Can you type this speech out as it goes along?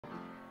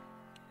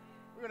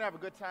We're going to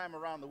have a good time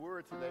around the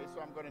Word today, so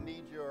I'm going to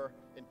need your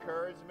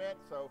encouragement.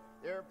 So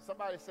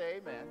somebody say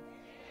amen.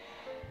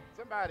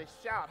 Somebody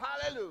shout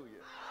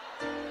hallelujah.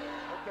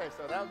 Okay,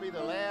 so that would be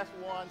the last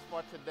ones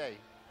for today.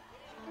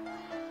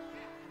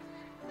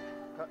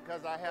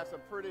 Because I have some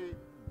pretty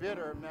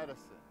bitter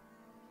medicine.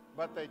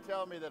 But they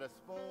tell me that a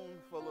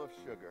spoonful of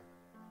sugar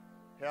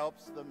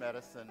helps the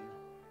medicine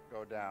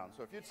go down.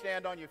 So if you'd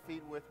stand on your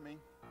feet with me,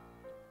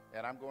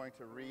 and I'm going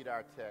to read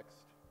our text.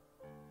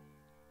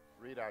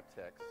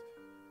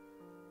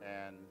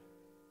 And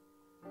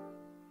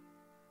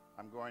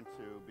I'm going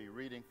to be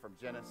reading from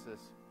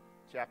Genesis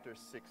chapter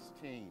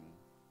 16.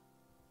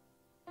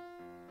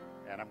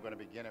 And I'm going to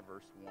begin at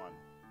verse 1.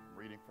 I'm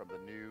reading from the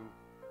New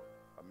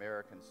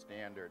American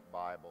Standard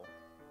Bible.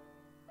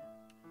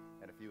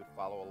 And if you would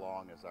follow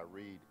along as I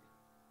read,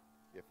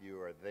 if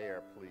you are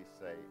there, please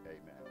say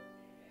amen.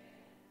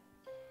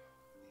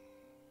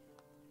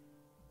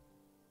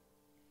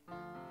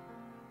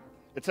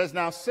 It says,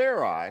 "Now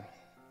Sarai,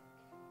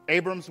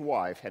 Abram's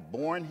wife, had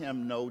borne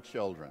him no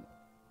children,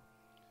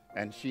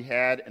 and she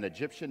had an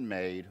Egyptian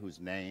maid whose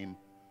name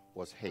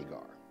was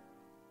Hagar.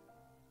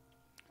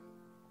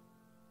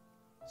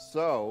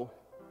 So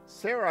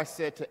Sarai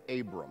said to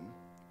Abram,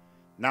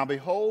 'Now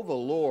behold, the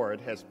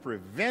Lord has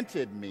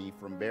prevented me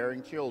from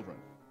bearing children.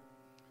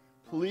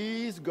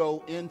 Please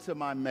go into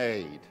my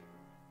maid.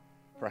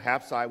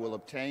 Perhaps I will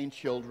obtain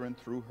children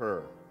through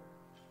her.'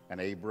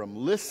 And Abram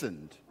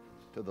listened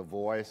to the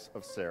voice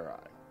of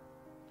Sarai.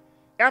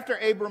 After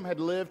Abram had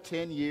lived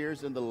 10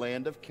 years in the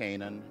land of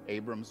Canaan,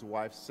 Abram's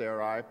wife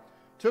Sarai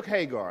took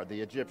Hagar, the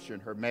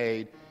Egyptian, her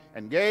maid,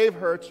 and gave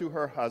her to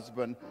her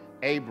husband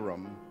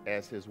Abram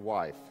as his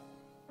wife.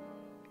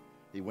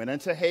 He went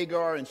into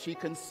Hagar, and she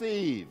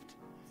conceived.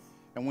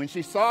 And when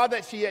she saw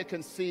that she had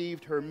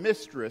conceived, her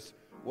mistress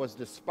was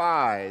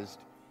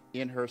despised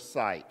in her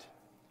sight.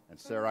 And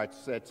Sarai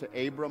said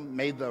to Abram,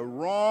 'May the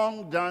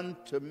wrong done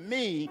to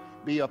me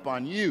be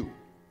upon you.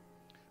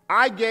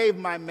 I gave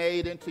my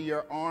maid into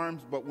your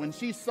arms, but when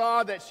she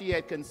saw that she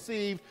had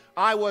conceived,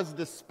 I was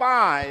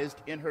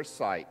despised in her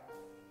sight.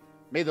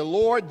 May the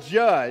Lord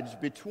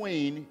judge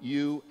between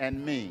you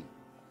and me.'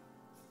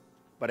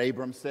 But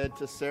Abram said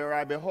to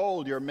Sarai,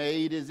 'Behold, your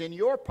maid is in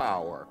your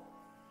power.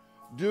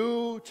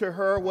 Do to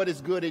her what is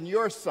good in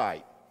your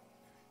sight.'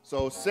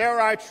 So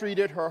Sarai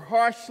treated her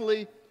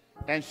harshly,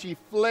 and she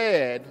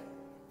fled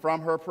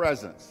from her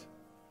presence.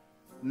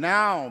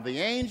 Now the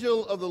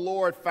angel of the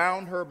Lord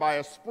found her by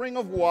a spring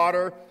of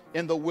water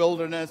in the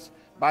wilderness,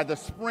 by the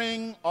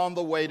spring on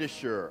the way to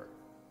Shur.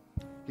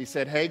 He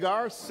said,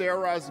 'Hagar,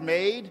 Sarah's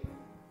maid,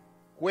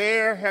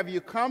 where have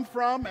you come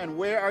from, and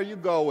where are you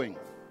going?'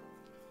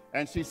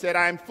 And she said,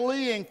 'I am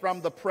fleeing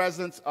from the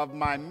presence of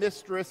my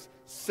mistress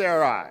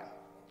Sarai.'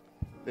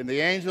 Then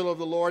the angel of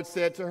the Lord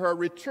said to her,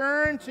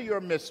 'Return to your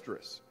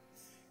mistress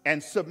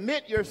and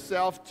submit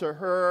yourself to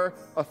her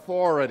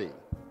authority.'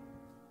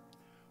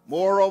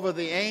 Moreover,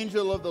 the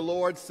angel of the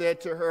Lord said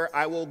to her,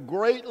 'I will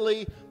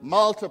greatly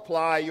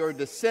multiply your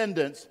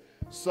descendants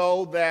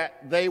so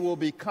that they will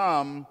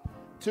become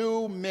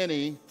too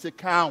many to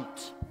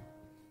count.'"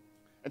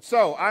 And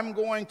so I'm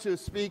going to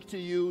speak to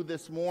you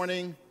this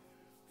morning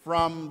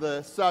from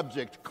the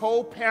subject,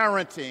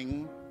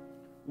 co-parenting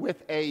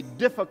with a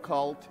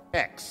difficult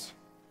ex.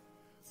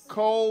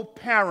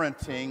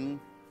 Co-parenting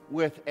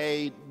with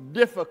a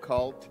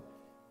difficult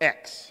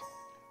ex.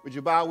 Would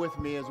you bow with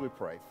me as we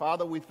pray?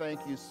 Father, we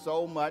thank you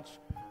so much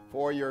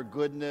for your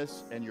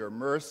goodness and your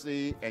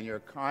mercy and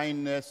your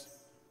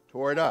kindness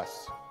toward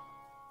us.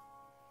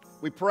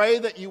 We pray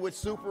that you would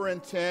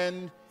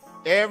superintend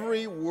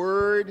every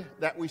word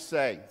that we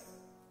say,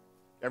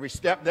 every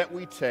step that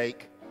we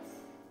take,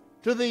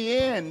 to the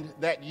end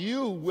that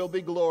you will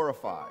be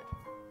glorified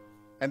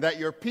and that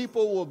your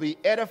people will be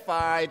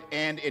edified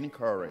and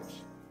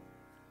encouraged.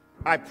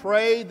 I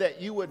pray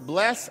that you would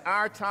bless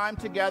our time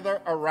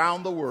together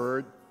around the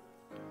word.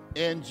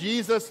 In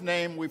Jesus'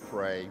 name we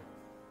pray.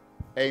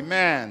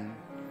 Amen.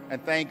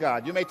 And thank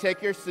God. You may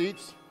take your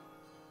seats.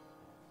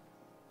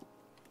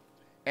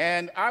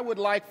 And I would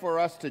like for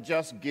us to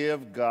just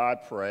give God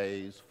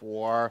praise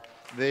for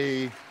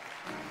the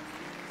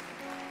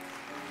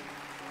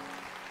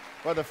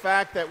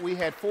fact that we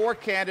had 4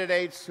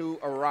 candidates who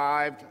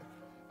arrived,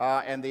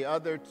 and the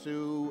other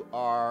 2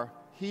 are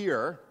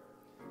here.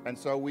 And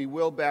so we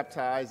will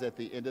baptize at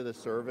the end of the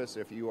service.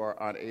 If you are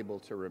unable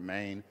to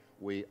remain,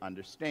 we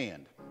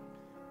understand.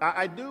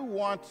 I do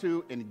want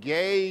to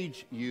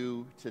engage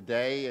you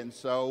today, and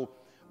so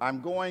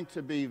I'm going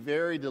to be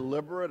very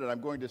deliberate, and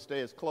I'm going to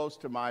stay as close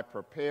to my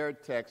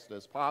prepared text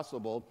as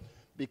possible,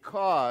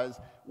 because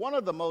one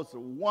of the most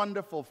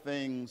wonderful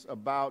things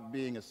about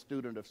being a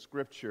student of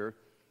Scripture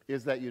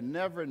is that you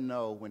never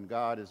know when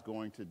God is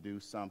going to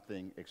do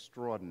something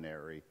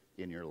extraordinary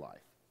in your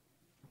life.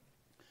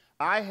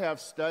 I have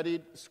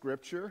studied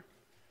Scripture.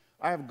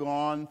 I have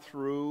gone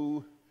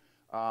through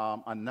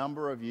a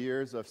number of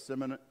years of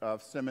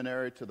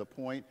seminary to the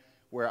point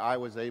where I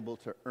was able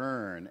to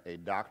earn a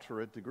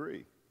doctorate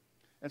degree.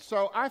 And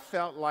so I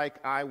felt like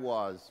I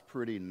was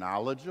pretty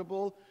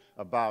knowledgeable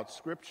about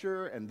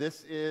Scripture, and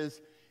this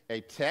is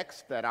a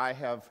text that I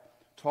have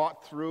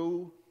taught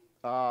through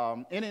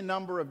any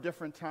number of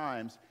different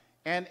times.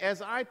 And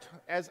as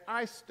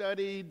I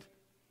studied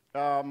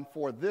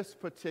for this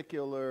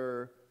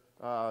particular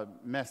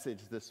message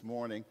this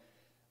morning,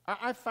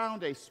 I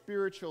found a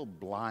spiritual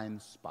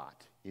blind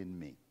spot in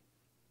me.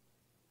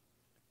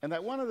 And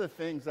that one of the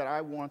things that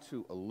I want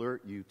to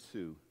alert you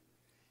to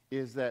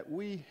is that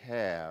we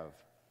have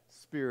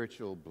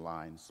spiritual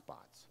blind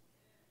spots.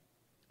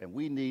 And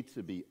we need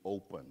to be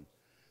open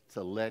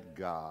to let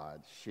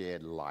God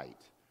shed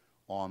light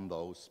on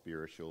those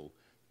spiritual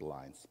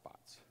blind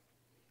spots.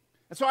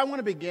 And so I want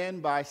to begin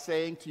by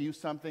saying to you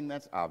something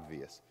that's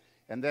obvious,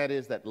 and that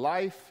is that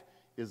life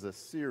is a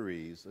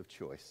series of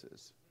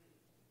choices.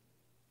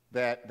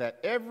 That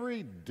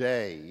every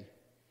day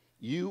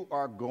you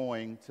are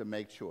going to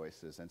make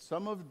choices, and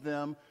some of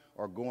them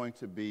are going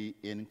to be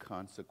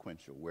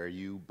inconsequential, where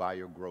you buy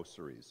your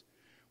groceries,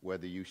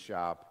 whether you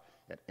shop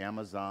at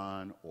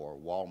Amazon or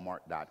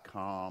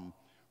Walmart.com,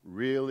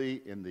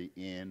 really in the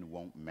end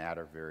won't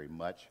matter very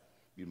much.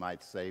 You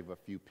might save a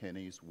few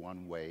pennies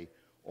one way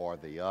or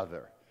the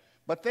other.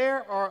 But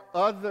there are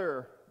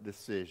other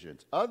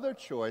decisions, other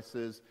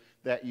choices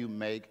that you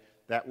make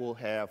that will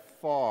have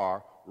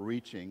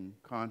far-reaching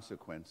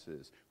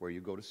consequences, where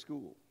you go to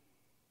school,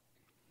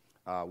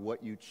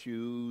 what you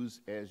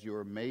choose as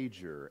your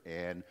major,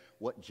 and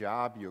what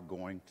job you're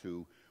going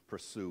to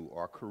pursue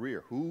or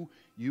career, who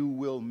you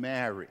will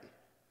marry.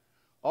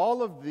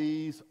 All of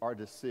these are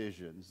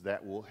decisions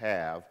that will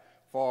have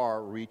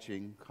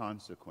far-reaching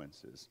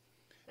consequences.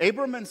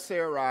 Abram and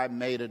Sarai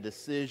made a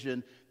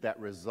decision that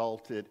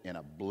resulted in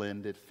a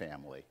blended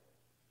family,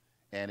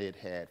 and it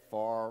had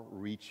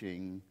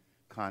far-reaching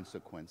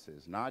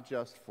consequences, not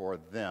just for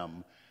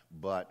them,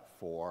 but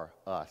for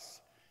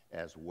us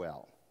as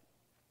well.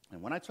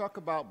 And when I talk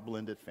about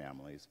blended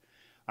families,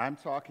 I'm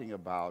talking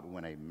about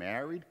when a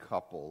married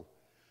couple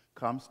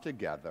comes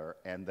together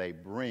and they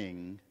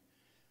bring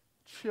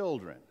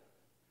children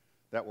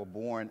that were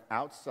born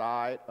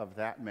outside of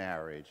that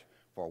marriage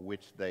for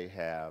which they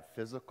have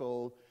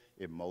physical,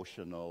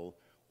 emotional,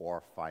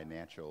 or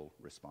financial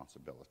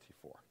responsibility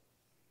for.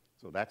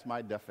 So that's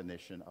my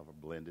definition of a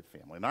blended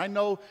family. And I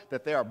know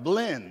that there are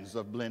blends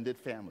of blended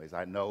families.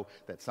 I know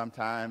that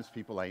sometimes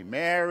people ain't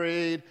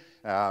married,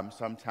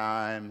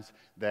 sometimes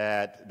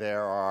that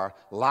there are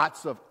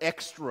lots of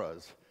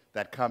extras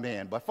that come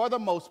in. But for the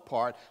most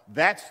part,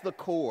 that's the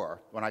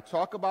core. When I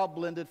talk about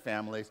blended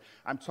families,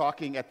 I'm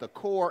talking at the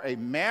core a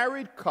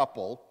married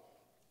couple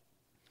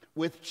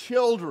with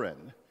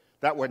children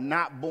that were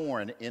not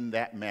born in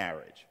that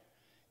marriage.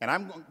 And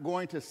I'm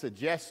going to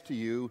suggest to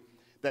you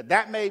that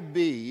that may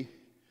be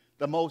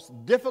the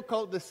most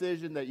difficult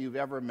decision that you've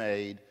ever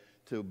made,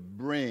 to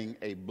bring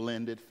a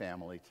blended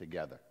family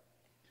together.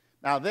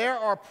 Now, there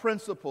are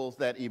principles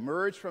that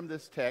emerge from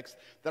this text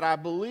that I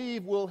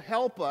believe will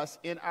help us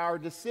in our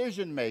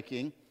decision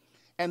making.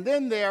 And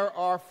then there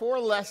are 4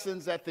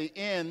 lessons at the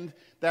end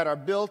that are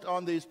built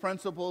on these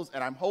principles,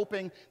 and I'm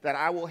hoping that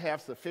I will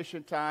have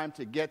sufficient time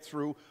to get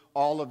through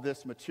all of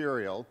this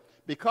material,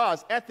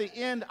 because at the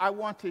end I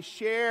want to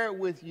share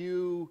with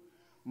you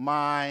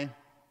my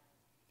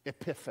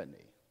epiphany.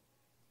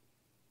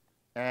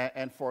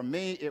 And for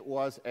me, it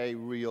was a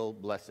real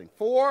blessing.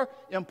 4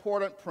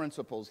 important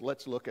principles.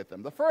 Let's look at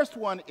them. The first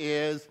one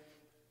is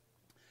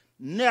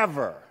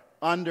never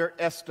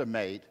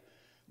underestimate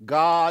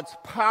God's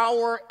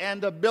power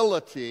and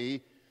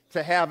ability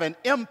to have an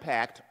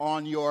impact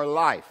on your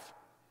life.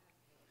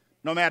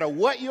 No matter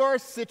what your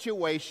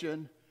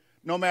situation,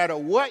 no matter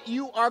what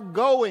you are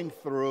going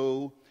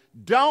through,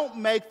 don't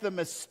make the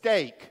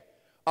mistake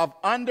of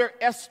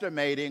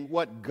underestimating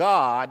what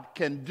God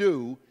can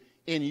do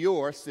in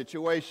your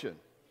situation.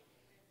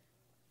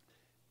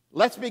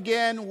 Let's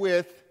begin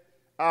with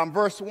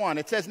verse 1.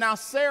 It says, "Now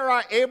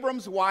Sarah,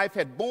 Abram's wife,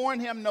 had borne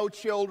him no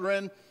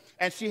children,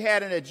 and she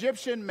had an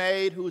Egyptian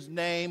maid whose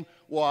name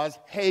was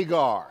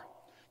Hagar."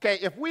 Okay,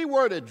 if we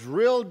were to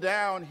drill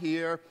down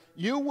here,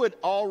 you would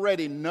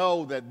already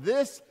know that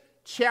this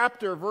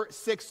chapter, verse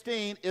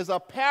 16, is a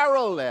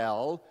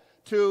parallel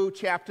to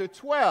chapter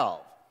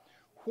 12,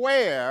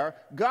 where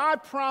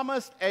God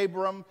promised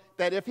Abram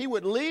that if he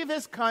would leave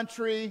his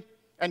country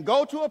and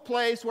go to a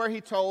place where he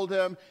told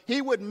him,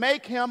 he would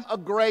make him a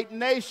great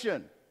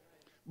nation.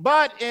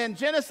 But in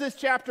Genesis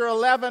chapter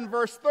 11,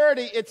 verse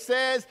 30, it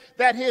says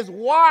that his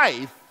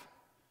wife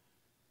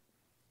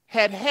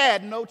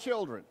had no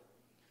children.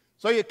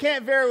 So you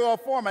can't very well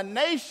form a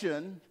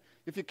nation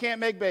if you can't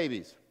make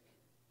babies.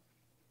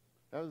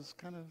 That was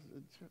kind of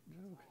a joke.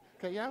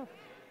 Okay, yeah?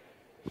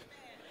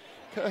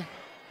 Okay.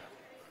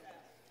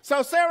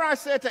 So Sarai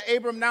said to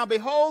Abram, "Now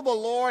behold, the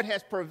Lord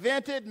has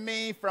prevented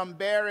me from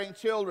bearing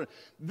children."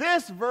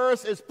 This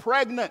verse is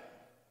pregnant.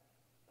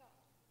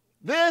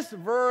 This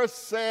verse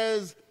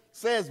says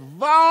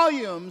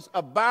volumes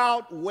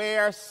about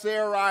where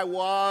Sarai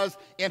was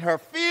in her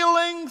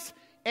feelings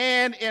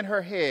and in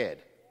her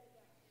head.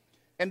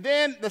 And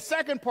then the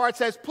second part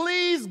says,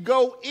 please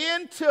go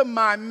into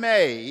my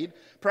maid.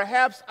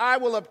 Perhaps I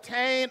will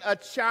obtain a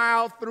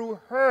child through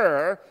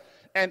her.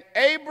 And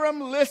Abram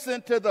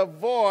listened to the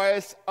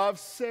voice of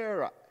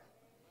Sarah.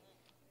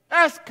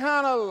 That's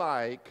kind of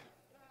like,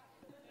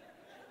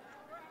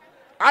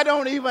 I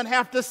don't even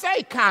have to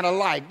say kind of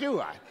like, do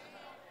I?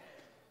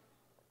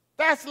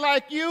 That's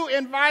like you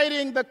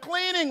inviting the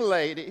cleaning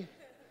lady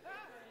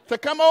to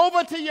come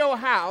over to your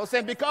house,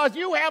 and because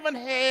you haven't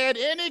had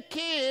any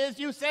kids,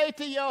 you say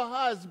to your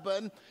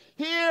husband,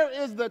 here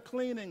is the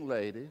cleaning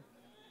lady.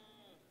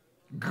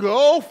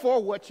 Go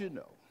for what you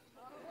know.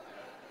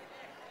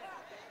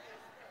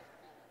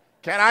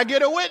 Can I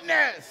get a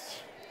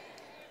witness?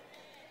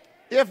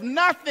 If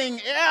nothing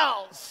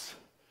else,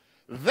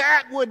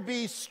 that would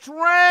be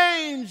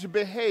strange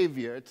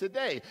behavior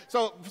today.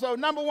 So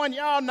number one,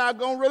 y'all not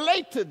going to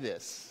relate to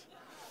this,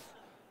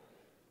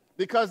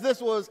 because this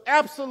was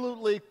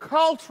absolutely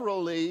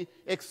culturally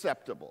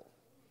acceptable,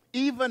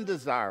 even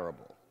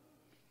desirable.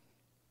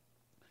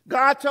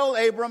 God told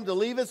Abram to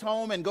leave his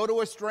home and go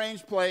to a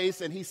strange place,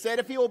 and he said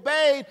if he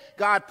obeyed,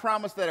 God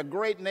promised that a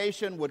great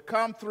nation would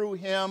come through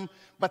him.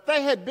 But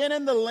they had been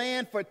in the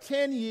land for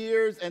 10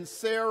 years, and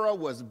Sarah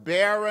was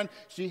barren.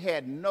 She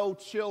had no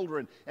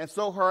children, and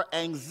so her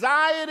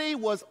anxiety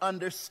was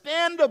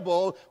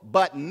understandable,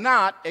 but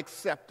not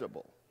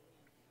acceptable.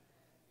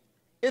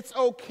 It's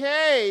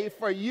okay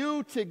for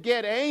you to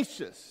get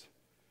anxious,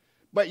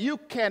 but you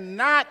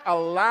cannot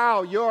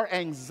allow your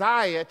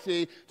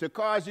anxiety to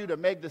cause you to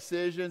make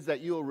decisions that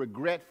you'll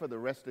regret for the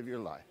rest of your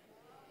life.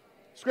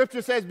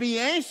 Scripture says, be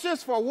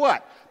anxious for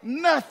what?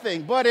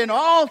 Nothing, but in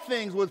all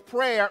things with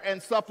prayer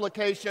and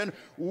supplication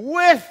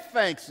with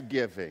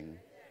thanksgiving.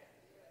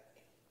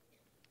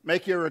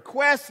 Make your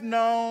requests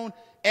known,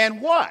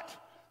 and what?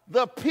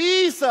 The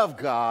peace of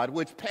God,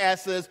 which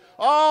passes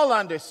all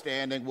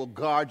understanding, will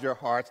guard your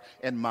hearts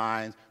and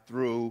minds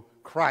through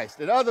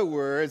Christ. In other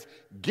words,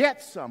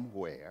 get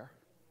somewhere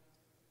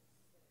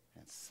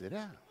and sit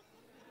down.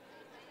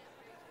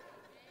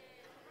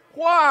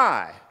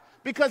 Why?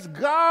 Because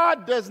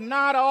God does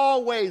not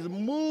always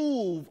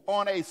move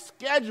on a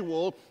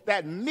schedule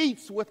that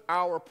meets with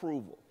our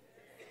approval.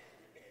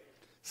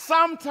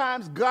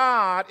 Sometimes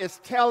God is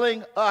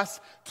telling us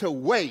to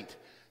wait.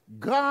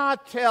 God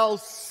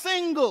tells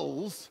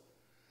singles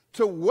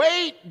to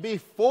wait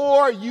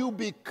before you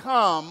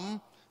become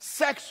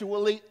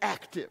sexually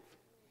active.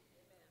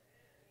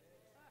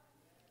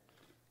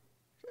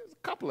 There's a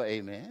couple of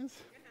amens.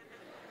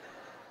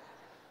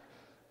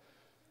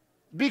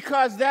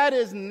 Because that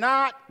is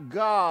not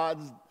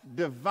God's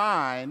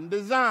divine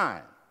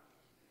design.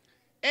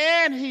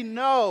 And he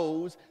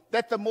knows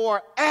that the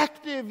more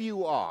active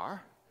you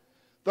are,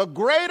 the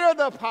greater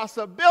the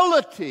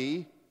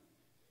possibility,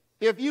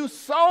 if you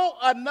sow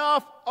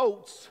enough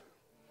oats,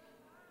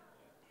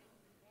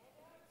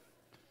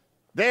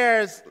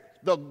 there's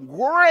the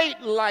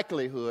great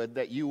likelihood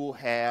that you will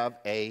have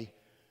a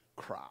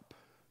crop.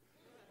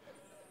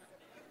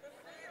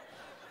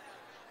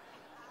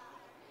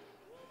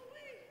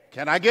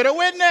 Can I get a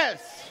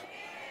witness?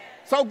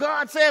 So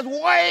God says,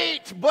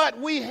 wait, but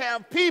we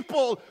have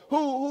people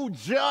who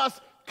just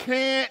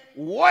can't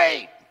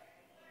wait.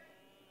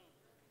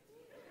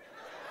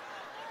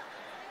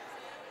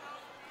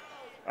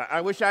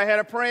 I wish I had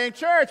a praying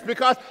church,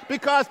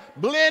 because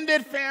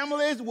blended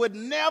families would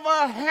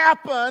never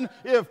happen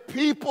if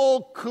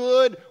people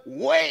could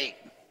wait.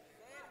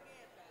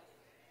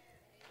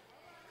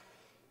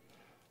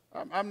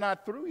 I'm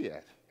not through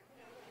yet.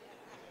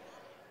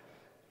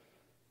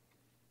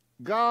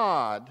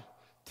 God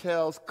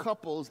tells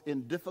couples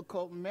in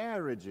difficult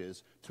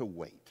marriages to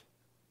wait.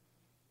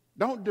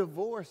 Don't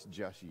divorce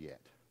just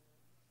yet.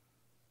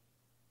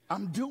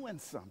 I'm doing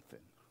something.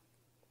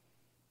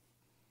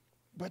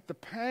 But the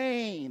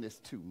pain is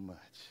too much.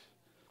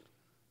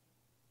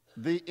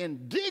 The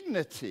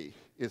indignity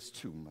is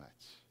too much.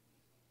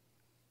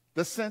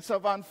 The sense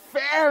of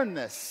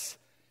unfairness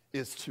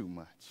is too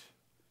much.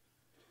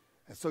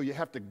 And so you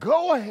have to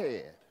go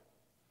ahead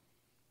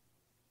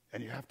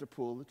and you have to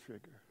pull the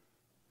trigger.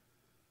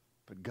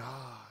 But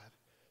God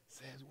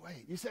says,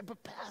 wait. You said,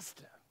 but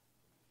Pastor,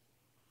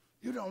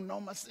 you don't know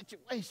my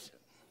situation.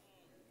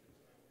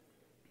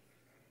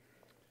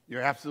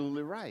 You're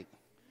absolutely right.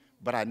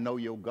 But I know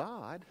your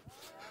God.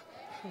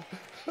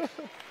 And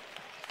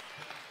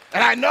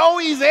I know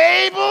he's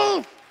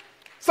able.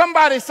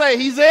 Somebody say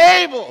he's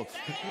able.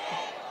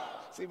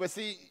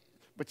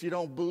 But you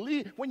don't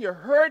believe. When you're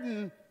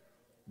hurting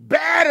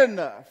bad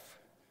enough,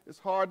 it's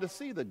hard to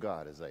see that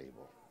God is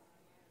able.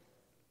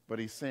 But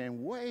he's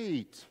saying,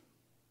 wait.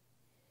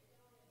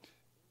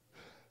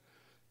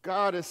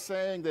 God is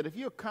saying that if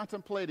you're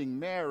contemplating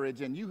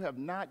marriage and you have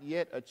not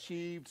yet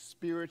achieved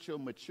spiritual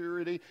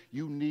maturity,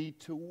 you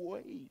need to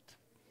wait.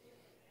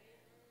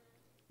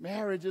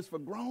 Marriage is for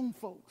grown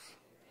folks.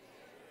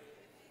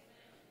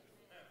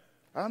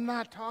 I'm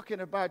not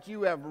talking about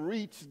you have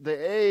reached the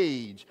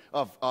age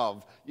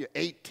of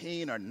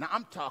 18 or not.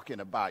 I'm talking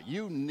about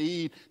you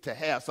need to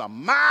have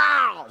some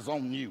miles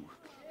on you.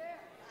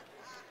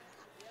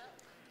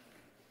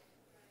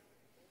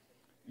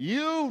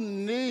 You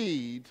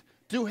need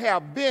to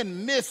have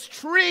been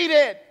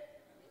mistreated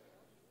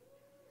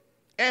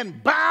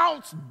and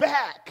bounce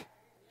back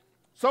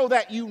so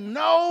that you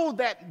know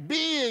that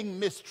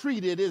being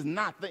mistreated is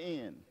not the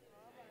end.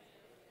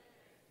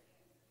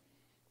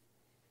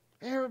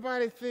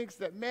 Everybody thinks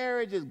that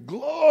marriage is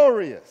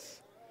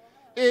glorious.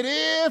 It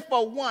is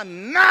for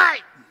one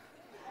night.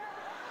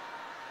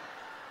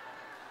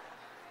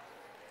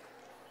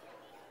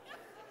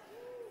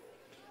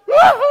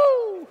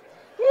 Woohoo!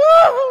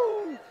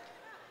 Woohoo!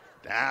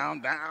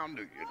 Down, down,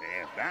 do you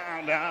dance?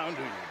 Down, down,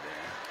 do you dance?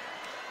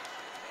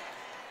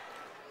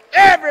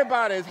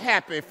 Everybody's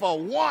happy for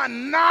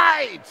one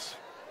night.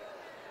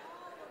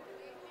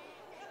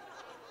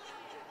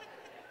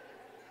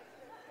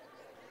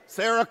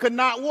 Sarah could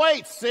not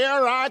wait.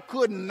 Sarai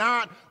could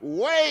not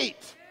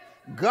wait.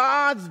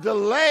 God's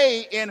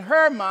delay in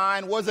her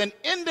mind was an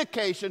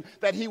indication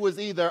that he was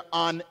either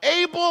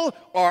unable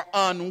or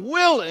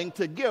unwilling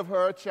to give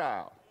her a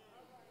child.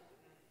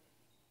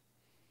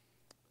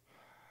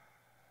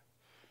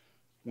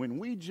 When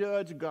we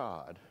judge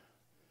God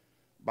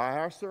by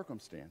our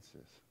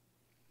circumstances,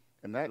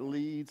 and that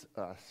leads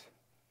us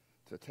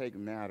to take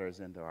matters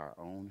into our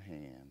own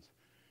hands,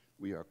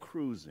 we are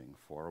cruising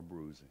for a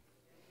bruising.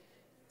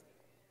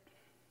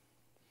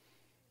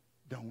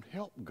 Don't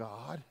help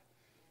God.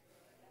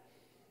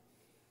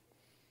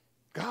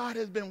 God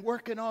has been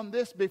working on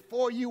this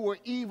before you were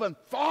even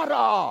thought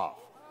of.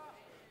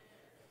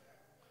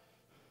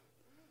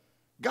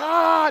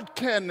 God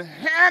can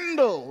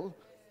handle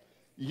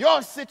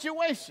your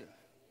situation.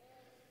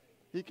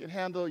 He can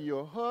handle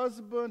your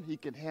husband. He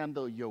can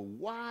handle your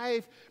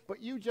wife.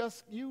 But you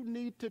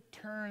need to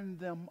turn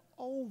them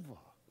over,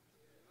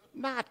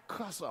 not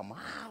cuss them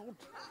out.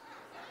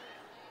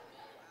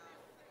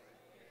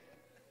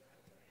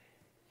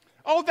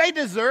 Oh, they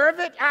deserve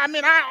it. I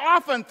mean, I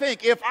often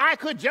think if I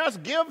could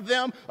just give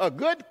them a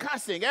good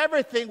cussing,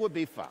 everything would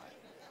be fine.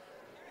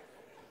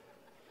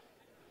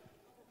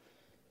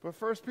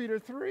 But 1 Peter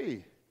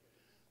 3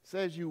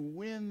 says you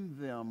win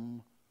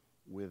them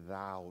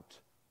without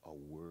a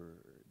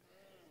word,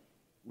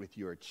 with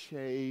your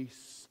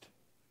chaste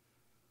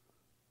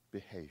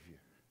behavior.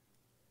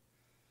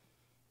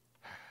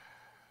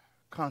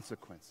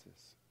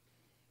 Consequences.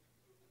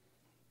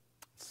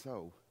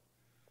 So,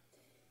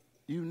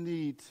 you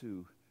need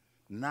to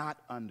not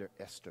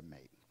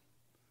underestimate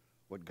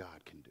what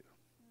God can do.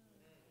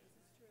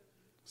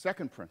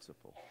 Second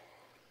principle,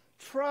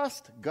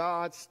 trust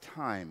God's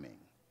timing.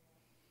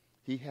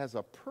 He has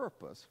a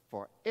purpose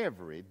for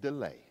every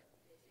delay.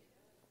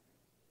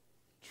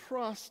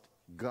 Trust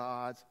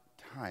God's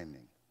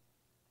timing.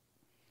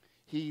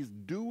 He's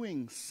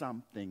doing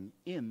something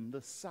in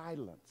the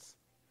silence.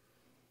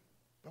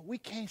 But we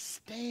can't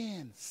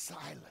stand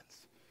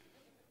silence.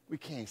 We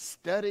can't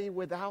study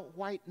without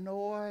white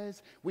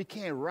noise. We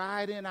can't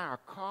ride in our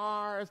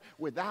cars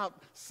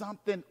without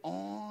something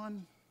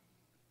on.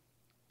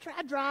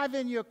 Try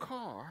driving your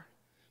car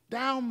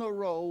down the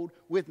road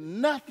with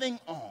nothing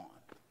on.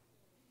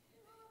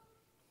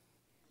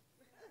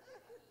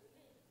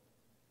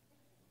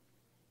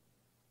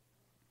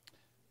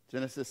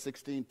 Genesis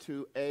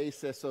 16:2a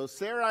says, so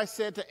Sarai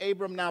said to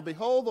Abram, now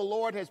behold, the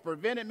Lord has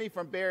prevented me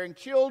from bearing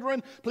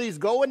children. Please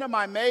go into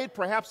my maid.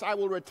 Perhaps I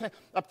will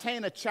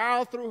obtain a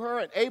child through her.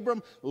 And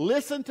Abram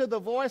listened to the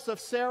voice of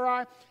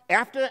Sarai.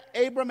 After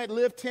Abram had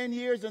lived 10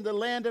 years in the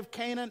land of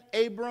Canaan,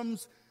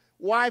 Abram's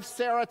wife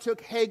Sarah took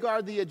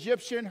Hagar the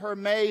Egyptian, her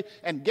maid,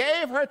 and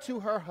gave her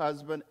to her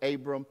husband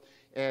Abram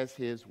as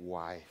his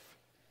wife.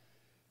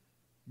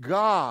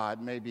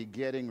 God may be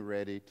getting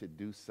ready to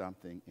do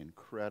something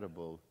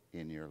incredible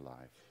in your life.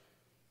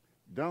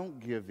 Don't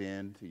give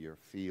in to your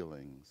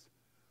feelings.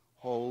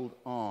 Hold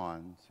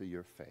on to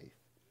your faith.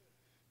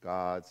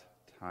 God's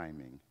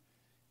timing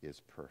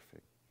is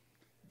perfect.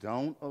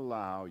 Don't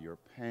allow your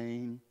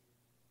pain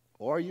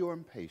or your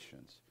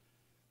impatience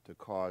to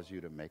cause you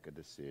to make a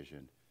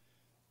decision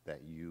that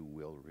you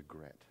will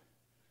regret.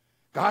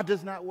 God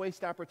does not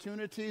waste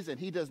opportunities, and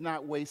he does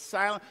not waste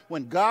silence.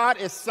 When God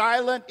is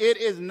silent, it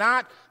is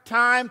not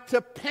time to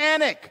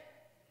panic.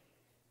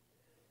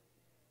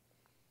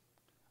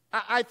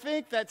 I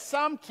think that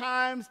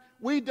sometimes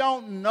we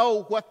don't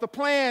know what the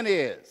plan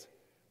is,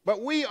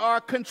 but we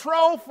are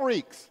control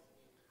freaks.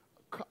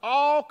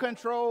 All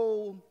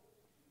control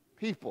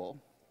people,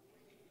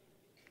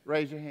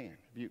 raise your hand.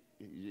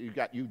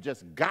 You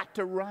just got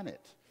to run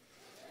it.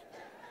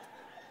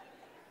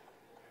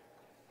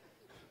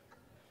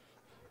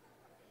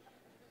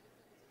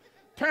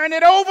 Turn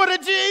it over to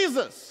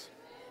Jesus.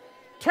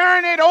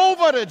 Turn it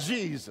over to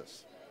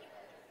Jesus.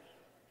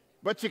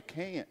 But you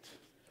can't.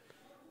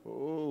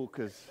 Oh,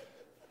 because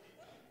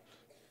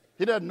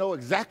he doesn't know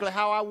exactly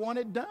how I want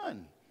it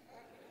done.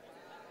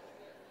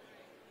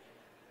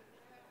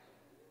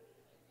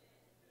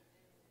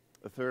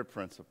 The third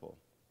principle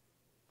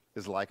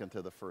is likened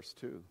to the first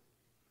two.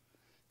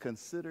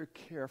 Consider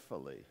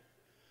carefully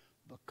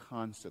the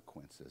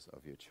consequences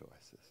of your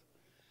choices.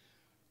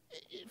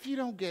 If you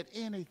don't get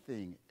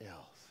anything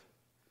else,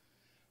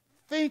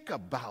 think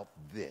about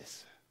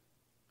this.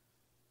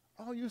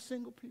 All you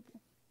single people,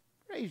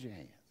 raise your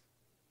hands.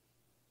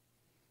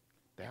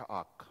 There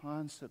are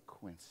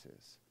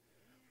consequences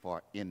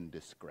for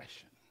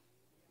indiscretion.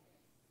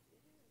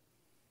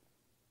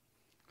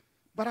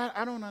 But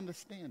I don't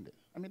understand it.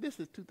 I mean, this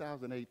is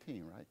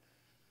 2018, right?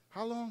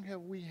 How long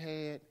have we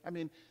had, I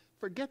mean,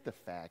 forget the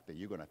fact that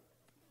you're going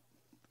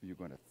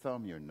to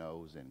thumb your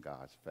nose in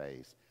God's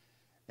face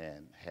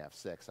and have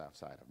sex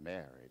outside of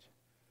marriage.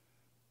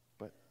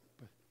 But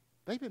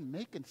they've been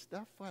making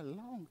stuff for a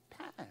long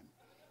time.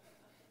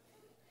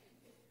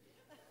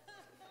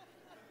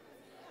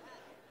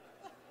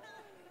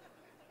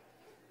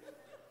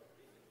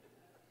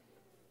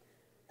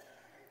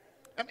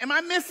 Am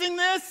I missing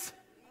this?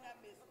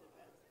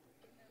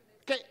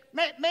 Okay,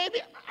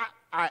 maybe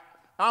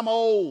I'm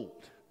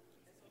old.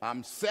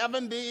 I'm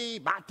 70,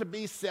 about to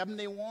be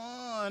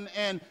 71,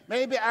 and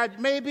maybe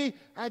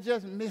I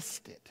just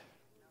missed it.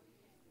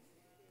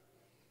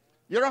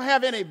 You don't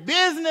have any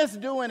business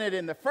doing it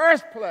in the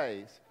first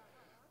place,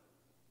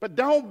 but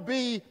don't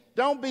be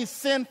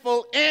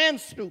sinful and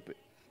stupid.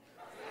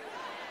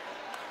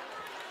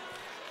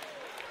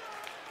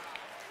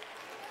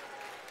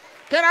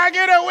 Can I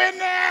get a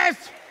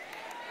witness?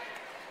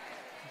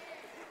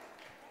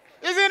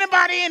 Is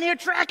anybody in here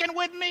tracking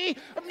with me?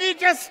 I mean,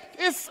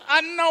 it's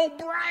a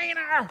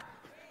no-brainer.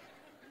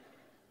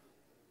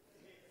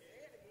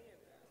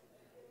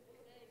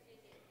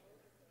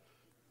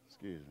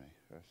 Excuse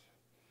me.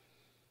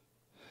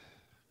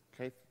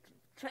 Okay,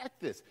 track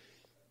this.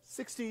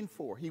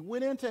 16:4. He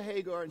went into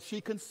Hagar and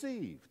she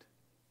conceived.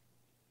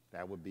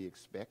 That would be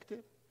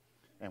expected.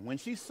 And when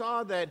she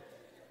saw that,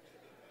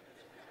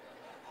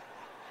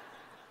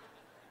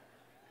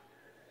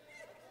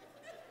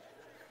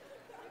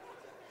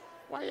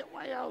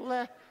 why y'all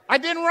laugh? I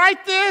didn't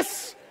write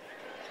this.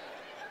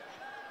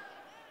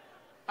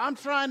 I'm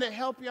trying to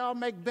help y'all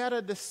make better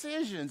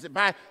decisions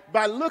by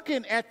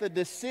looking at the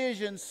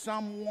decisions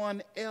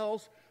someone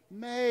else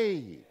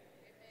made.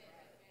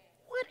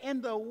 What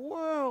in the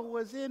world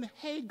was in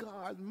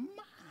Hagar's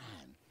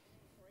mind?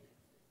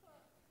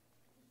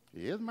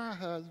 He is my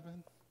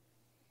husband.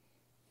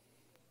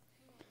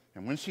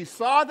 And when she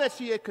saw that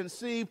she had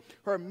conceived,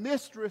 her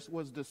mistress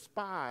was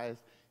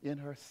despised in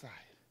her sight.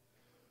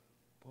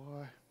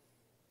 Boy,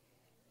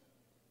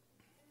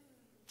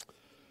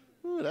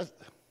 ooh,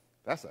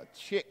 that's a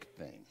chick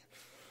thing.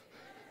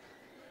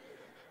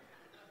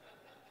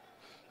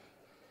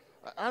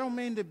 I don't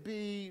mean to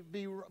be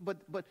but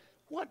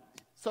what?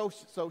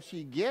 So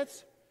she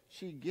gets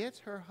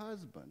her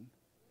husband,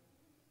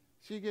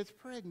 she gets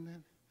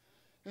pregnant,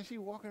 and she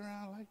walking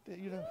around like that,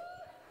 you know.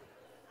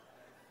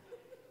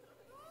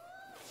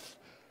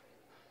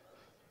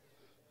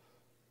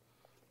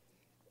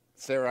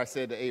 Sarah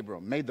said to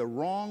Abram, may the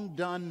wrong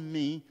done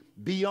me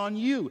be on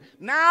you.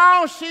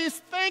 Now she's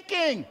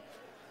thinking.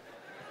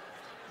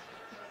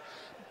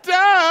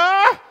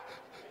 Duh!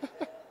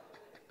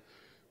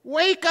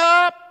 Wake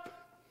up.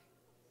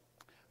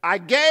 I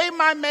gave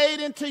my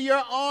maid into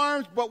your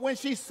arms, but when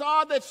she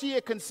saw that she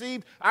had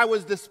conceived, I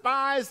was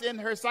despised in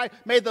her sight.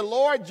 May the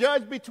Lord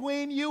judge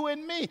between you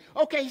and me.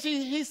 Okay,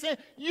 he said,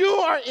 you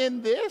are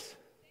in this.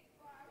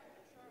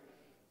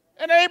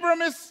 And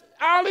Abram is,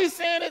 all he's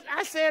saying is,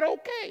 I said,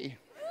 okay.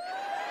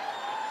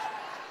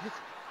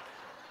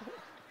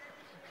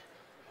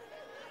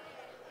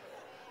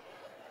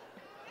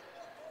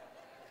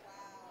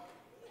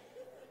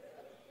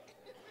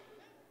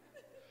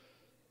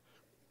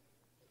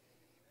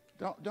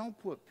 Don't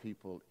put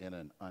people in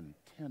an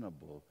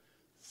untenable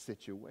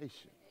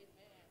situation.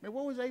 I mean,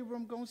 what was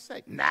Abram going to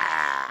say?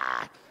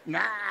 Nah.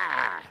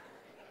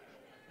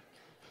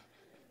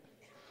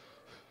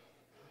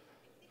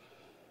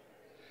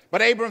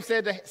 But Abram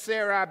said to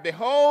Sarai,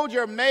 behold,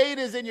 your maid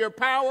is in your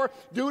power.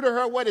 Do to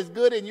her what is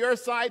good in your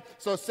sight.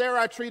 So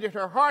Sarai treated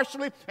her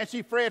harshly, and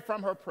she fled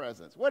from her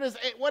presence. What does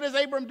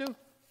Abram do?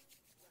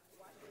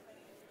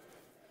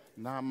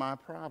 Not my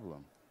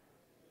problem.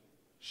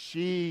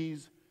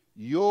 She's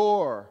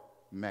your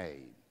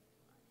maid.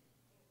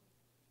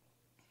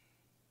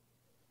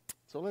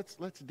 So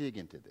let's dig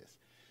into this.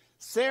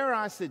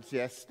 Sarai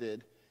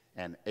suggested,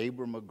 and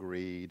Abram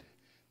agreed,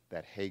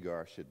 that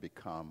Hagar should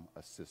become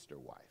a sister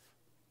wife.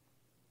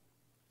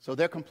 So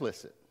they're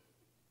complicit.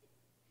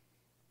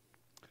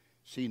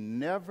 She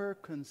never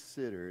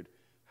considered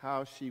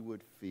how she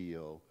would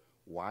feel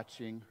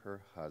watching her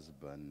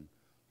husband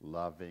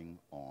loving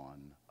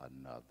on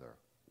another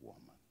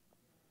woman.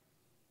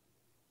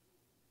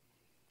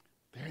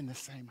 They're in the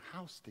same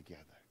house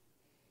together.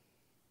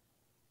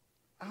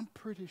 I'm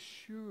pretty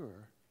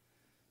sure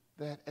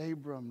that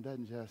Abram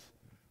doesn't just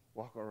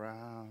walk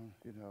around,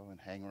 and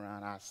hang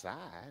around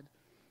outside.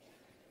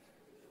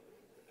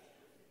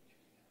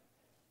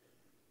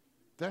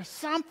 There's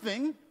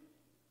something.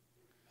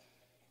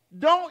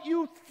 Don't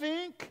you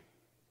think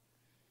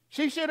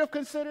she should have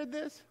considered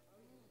this?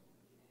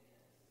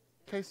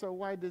 Okay, so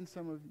why didn't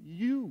some of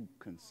you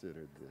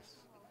consider this?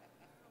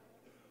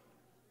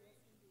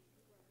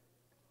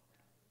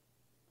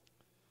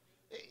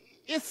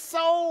 It's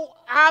so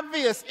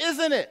obvious,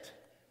 isn't it?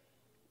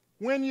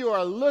 when you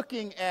are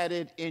looking at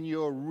it in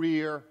your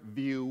rear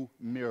view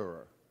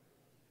mirror.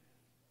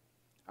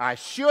 I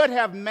should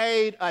have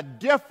made a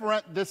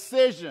different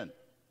decision.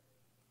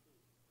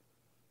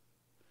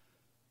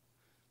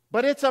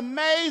 But it's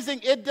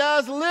amazing. It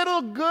does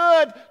little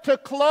good to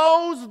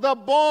close the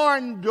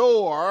barn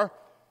door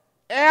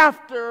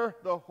after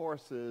the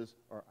horses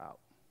are out.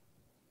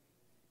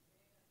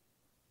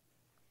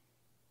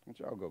 Don't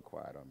y'all go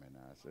quiet on me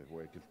now. I said,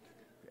 wait.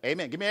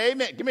 Amen. Give me an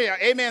amen. Give me an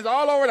amens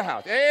all over the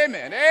house.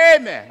 Amen.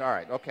 Amen. All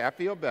right. Okay, I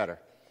feel better.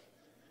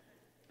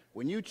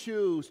 When you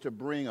choose to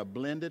bring a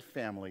blended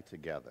family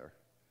together,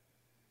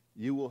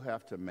 you will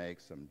have to make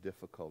some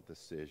difficult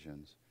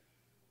decisions,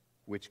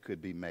 which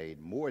could be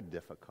made more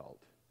difficult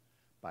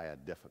by a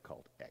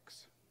difficult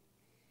ex.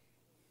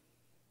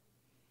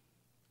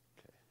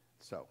 Okay,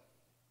 so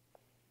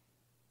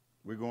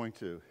we're going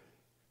to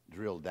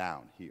drill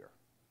down here.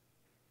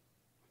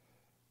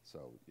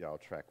 So y'all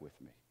track with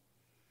me.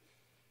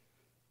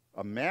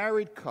 A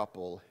married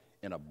couple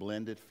in a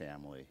blended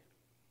family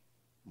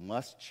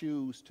must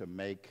choose to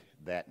make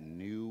that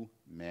new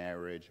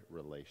marriage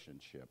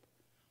relationship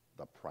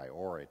the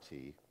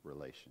priority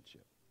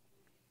relationship.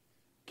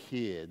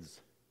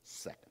 Kids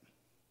second.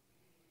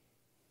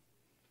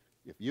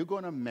 If you're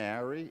going to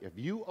marry, if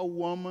you, a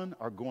woman,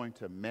 are going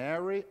to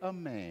marry a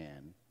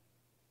man,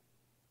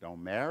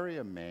 don't marry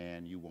a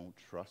man you won't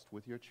trust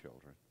with your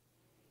children.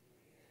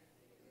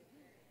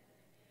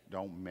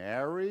 Don't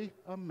marry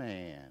a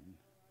man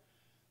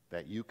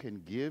that you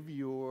can't give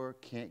your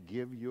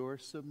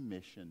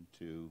submission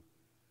to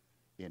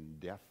in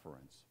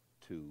deference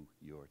to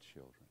your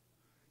children.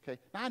 Okay,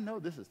 now I know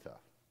this is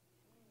tough.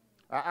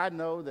 I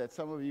know that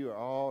some of you are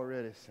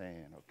already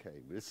saying,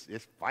 okay,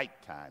 it's fight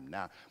time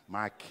now.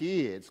 My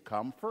kids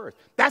come first.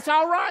 That's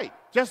all right.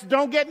 Just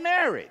don't get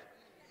married.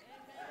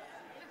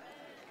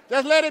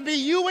 Just let it be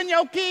you and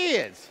your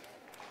kids.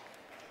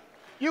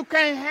 You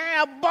can't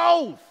have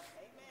both.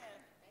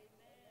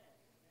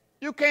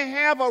 You can't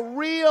have a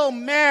real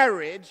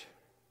marriage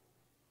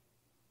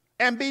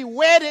and be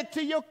wedded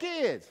to your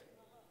kids.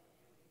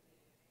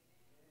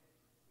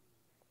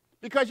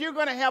 Because you're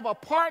going to have a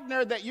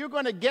partner that you're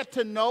going to get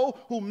to know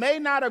who may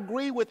not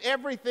agree with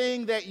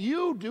everything that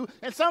you do,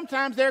 and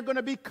sometimes there are going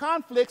to be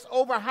conflicts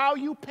over how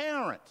you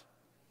parent.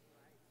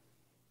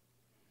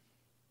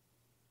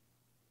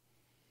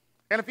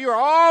 And if you're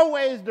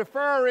always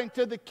deferring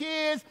to the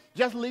kids,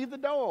 just leave the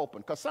door open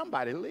because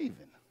somebody's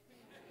leaving.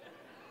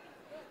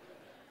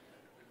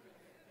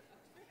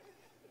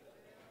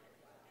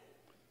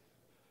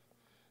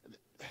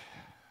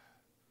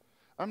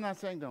 I'm not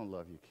saying don't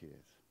love your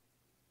kids.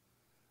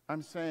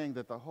 I'm saying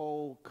that the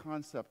whole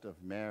concept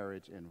of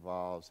marriage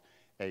involves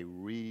a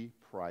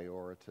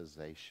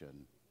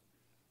reprioritization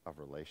of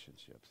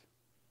relationships.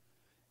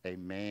 A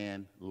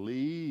man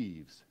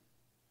leaves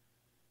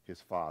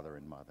his father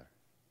and mother,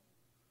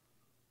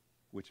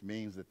 which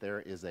means that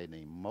there is an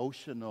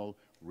emotional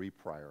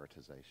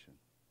reprioritization.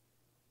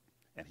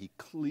 And he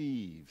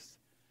cleaves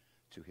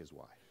to his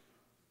wife.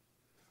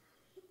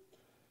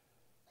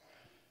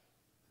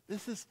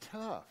 This is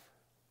tough.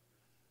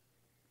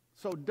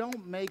 So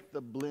don't make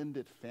the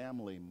blended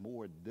family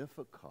more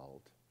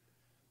difficult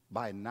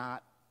by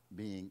not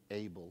being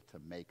able to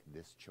make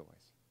this choice.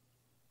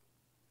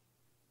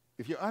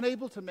 If you're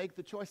unable to make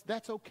the choice,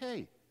 that's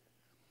okay.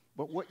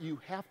 But what you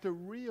have to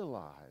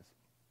realize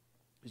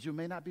is you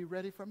may not be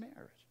ready for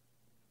marriage.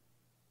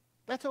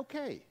 That's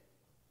okay.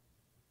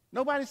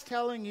 Nobody's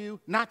telling you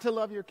not to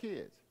love your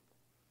kids.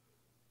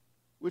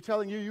 We're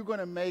telling you you're going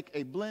to make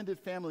a blended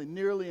family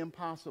nearly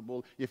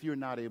impossible if you're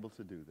not able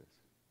to do this.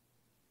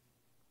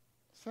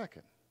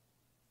 Second,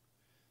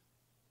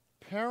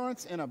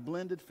 parents in a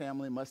blended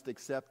family must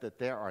accept that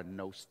there are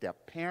no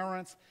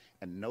step-parents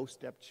and no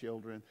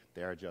step-children.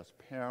 There are just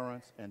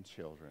parents and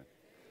children.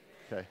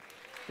 Okay,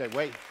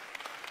 wait.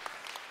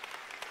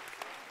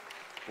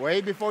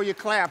 Wait before you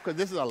clap, because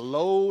this is a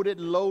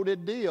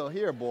loaded deal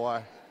here,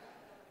 boy.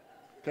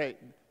 Okay,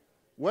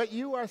 what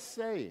you are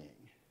saying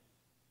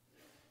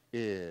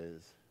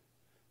is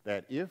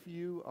that if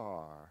you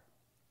are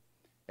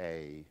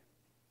a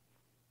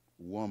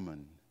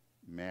woman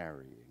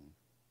marrying,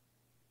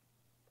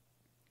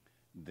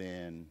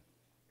 then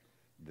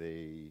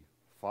the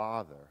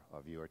father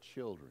of your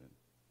children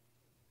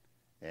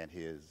and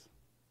his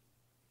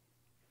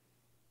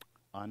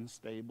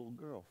unstable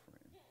girlfriend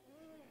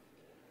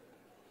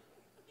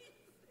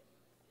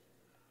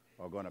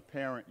are going to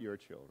parent your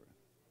children.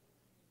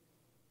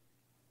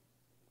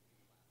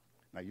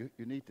 Now, you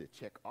need to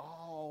check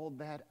all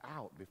that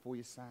out before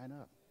you sign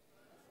up.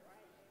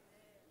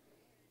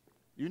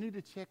 You need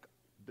to check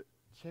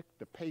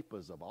the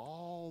papers of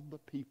all the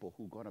people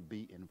who are going to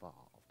be involved.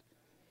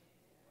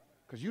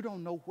 Because you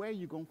don't know where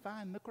you're going to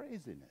find the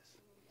craziness.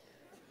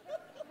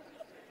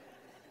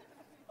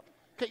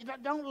 Okay,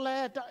 don't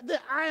laugh.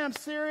 I am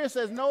serious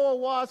as Noah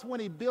was when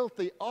he built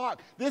the ark.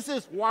 This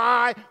is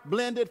why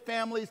blended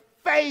families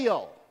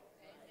fail.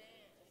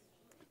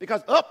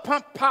 Because up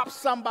pops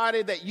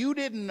somebody that you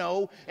didn't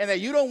know and that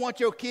you don't want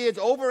your kids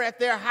over at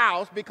their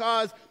house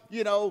because,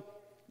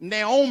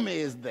 Naomi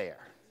is there.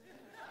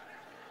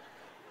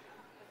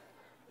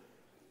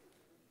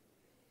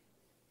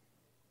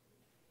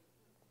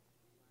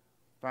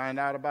 Find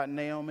out about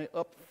Naomi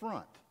up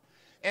front.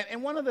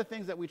 And one of the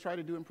things that we try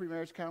to do in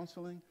pre-marriage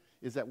counseling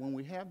is that when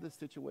we have this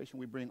situation,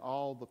 we bring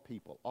all the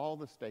people, all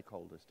the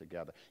stakeholders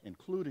together,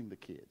 including the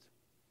kids.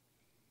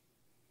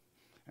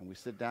 And we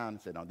sit down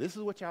and say, now, this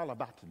is what y'all are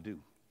about to do.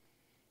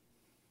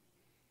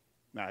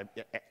 Now,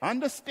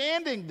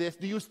 understanding this,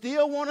 do you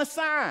still want to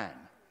sign?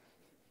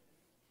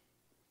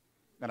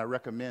 And I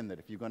recommend that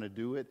if you're going to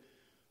do it,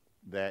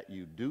 that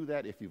you do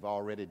that. If you've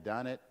already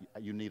done it,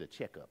 you need a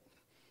checkup.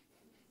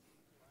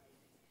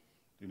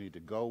 You need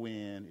to go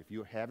in if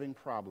you're having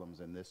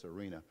problems in this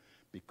arena,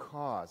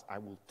 because I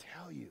will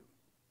tell you,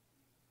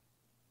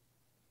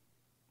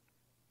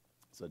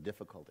 it's a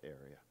difficult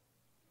area.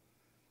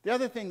 The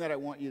other thing that I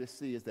want you to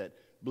see is that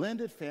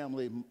blended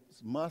families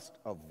must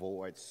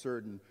avoid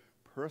certain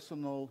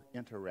personal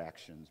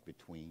interactions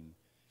between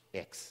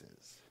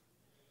exes.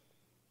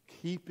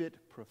 Keep it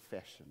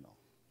professional.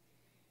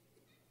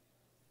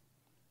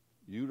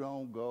 You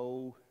don't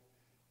go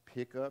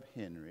pick up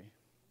Henry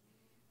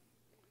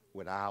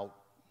without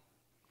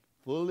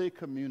fully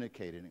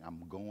communicating,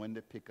 I'm going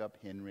to pick up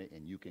Henry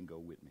and you can go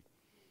with me.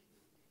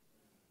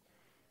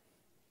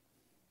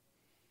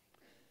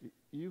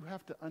 You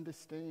have to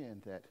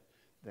understand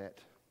that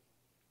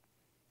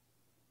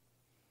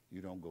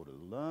you don't go to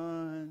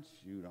lunch,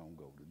 you don't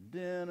go to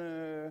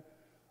dinner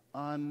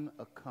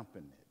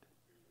unaccompanied.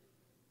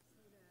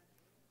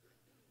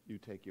 You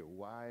take your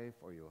wife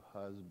or your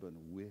husband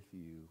with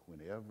you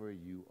whenever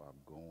you are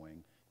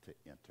going to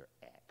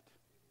interact.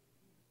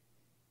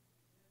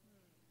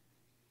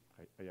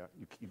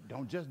 You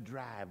don't just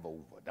drive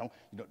over.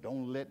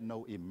 Don't let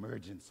no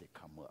emergency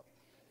come up.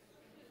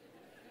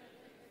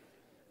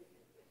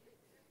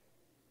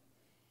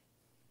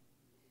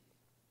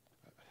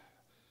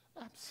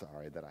 I'm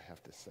sorry that I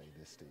have to say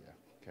this to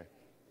you,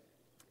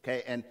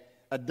 okay, and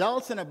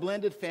adults in a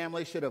blended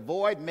family should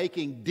avoid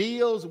making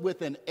deals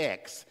with an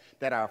ex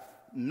that are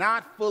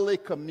not fully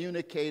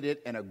communicated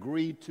and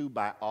agreed to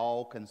by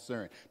all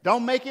concerned.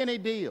 Don't make any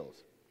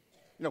deals.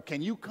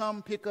 Can you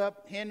come pick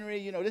up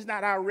Henry? This is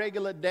not our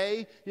regular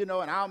day, and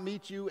I'll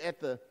meet you at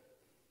the...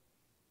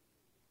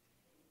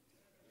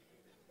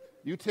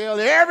 You tell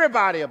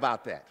everybody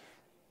about that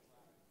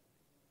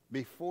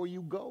before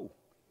you go.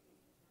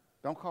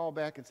 Don't call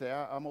back and say,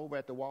 I'm over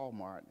at the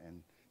Walmart,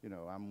 and,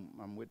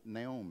 I'm with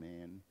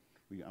Naomi, and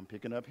I'm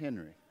picking up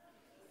Henry.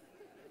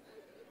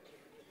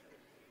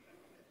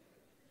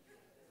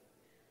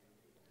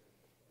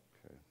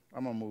 Okay.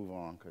 I'm going to move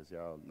on because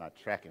y'all not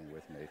tracking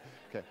with me.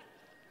 Okay.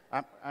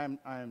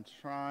 I'm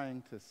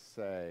trying to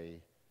say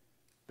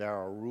there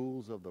are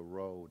rules of the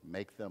road.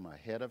 Make them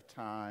ahead of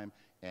time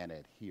and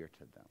adhere to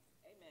them.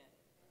 Amen.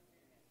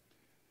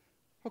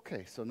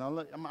 Okay, so now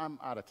I'm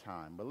out of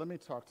time, but let me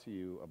talk to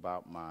you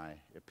about my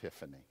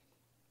epiphany.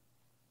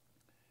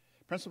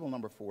 Principle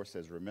number 4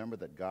 says, remember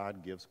that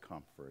God gives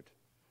comfort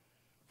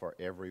for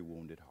every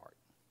wounded heart.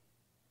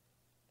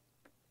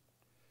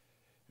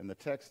 And the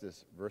text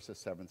is verses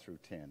 7 through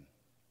 10.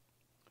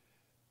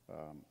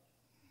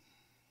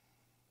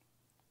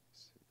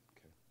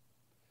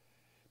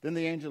 Then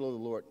the angel of the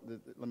Lord,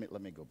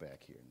 let me go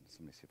back here and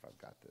let me see if I've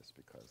got this,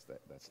 because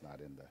that's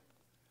not in the,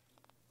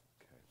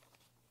 okay.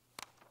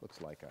 Looks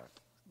like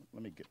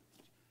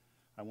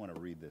I want to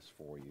read this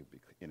for you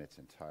in its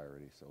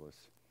entirety, so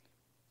let's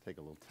take a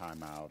little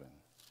time out, and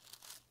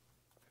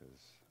because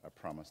I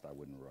promised I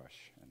wouldn't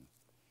rush. And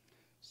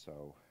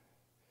so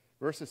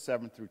verses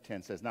 7 through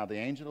 10 says, now the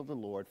angel of the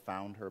Lord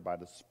found her by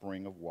the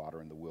spring of water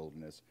in the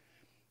wilderness,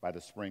 by the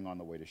spring on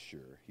the way to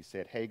Shur. He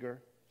said,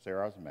 Hagar,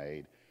 Sarah's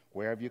maid,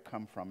 where have you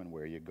come from and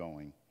where are you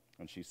going?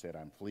 And she said,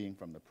 I'm fleeing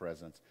from the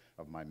presence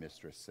of my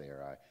mistress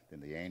Sarai. Then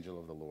the angel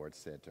of the Lord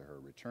said to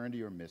her, return to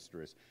your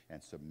mistress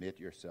and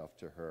submit yourself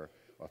to her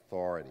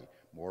authority.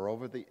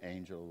 Moreover, the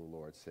angel of the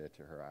Lord said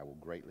to her, I will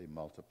greatly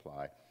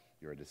multiply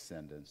your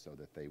descendants so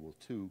that they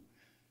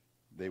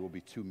will be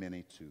too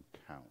many to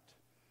count.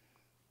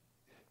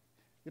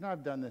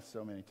 I've done this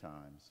so many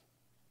times.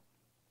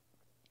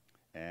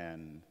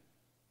 And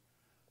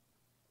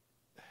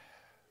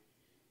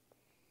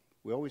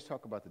we always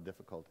talk about the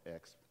difficult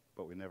ex,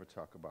 but we never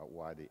talk about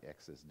why the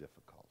ex is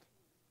difficult.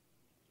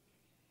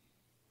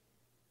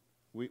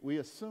 We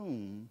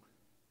assume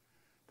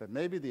that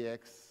maybe the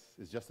ex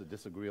is just a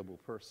disagreeable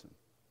person,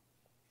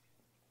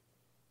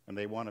 and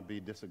they want to be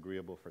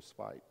disagreeable for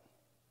spite.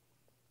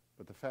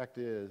 But the fact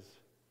is,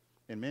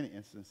 in many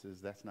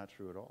instances, that's not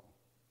true at all.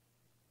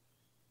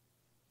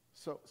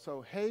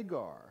 So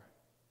Hagar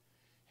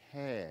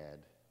had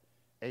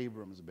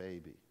Abram's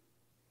baby,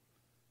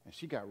 and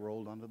she got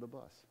rolled under the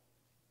bus.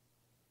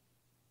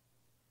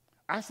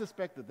 I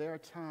suspect that there are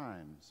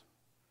times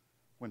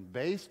when,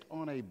 based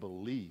on a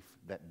belief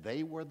that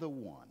they were the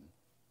one,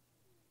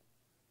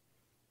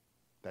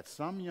 that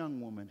some young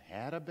woman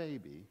had a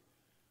baby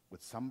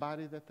with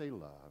somebody that they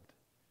loved,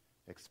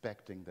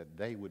 expecting that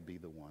they would be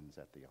the ones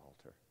at the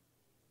altar,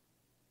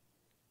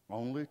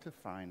 only to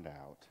find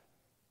out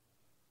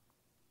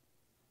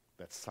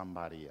that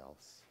somebody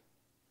else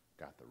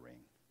got the ring.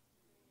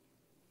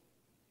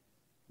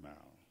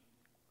 Now,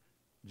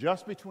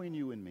 just between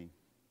you and me,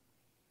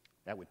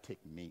 that would tick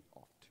me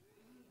off too.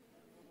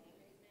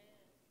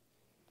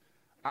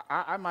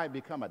 I might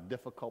become a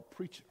difficult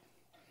preacher.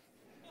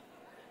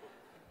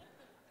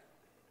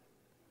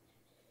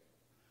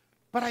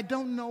 But I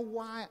don't know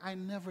why I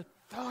never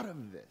thought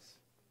of this.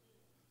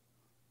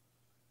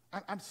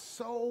 I'm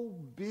so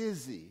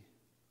busy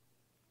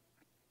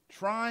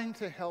trying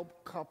to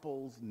help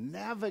couples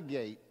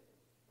navigate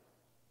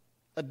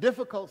a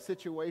difficult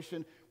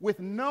situation with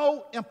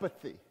no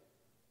empathy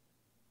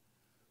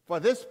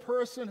for this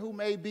person who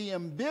may be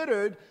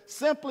embittered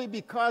simply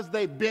because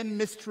they've been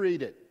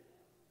mistreated.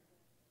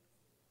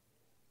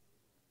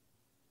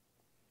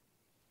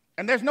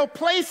 And there's no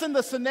place in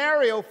the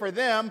scenario for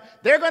them.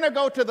 They're going to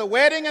go to the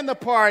wedding and the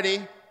party,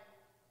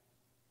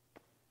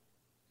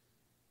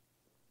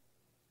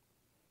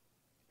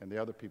 and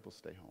the other people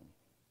stay home.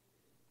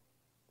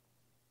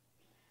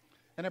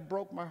 And it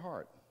broke my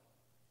heart.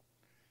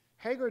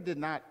 Hagar did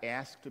not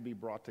ask to be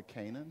brought to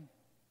Canaan,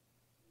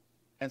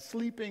 and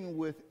sleeping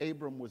with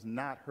Abram was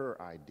not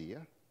her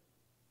idea.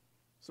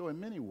 So in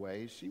many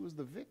ways, she was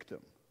the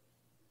victim.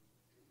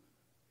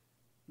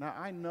 Now,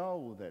 I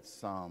know that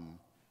some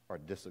are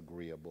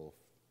disagreeable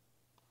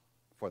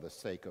for the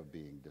sake of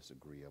being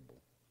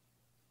disagreeable.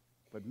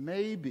 But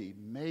maybe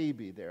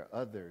there are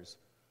others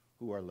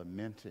who are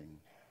lamenting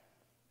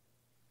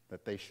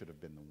that they should have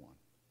been the one.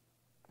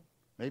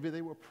 Maybe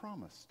they were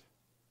promised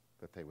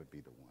that they would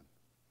be the one.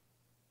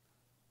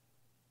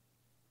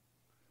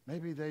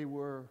 Maybe they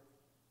were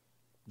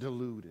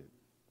deluded.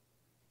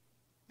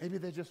 Maybe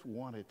they just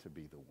wanted to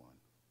be the one.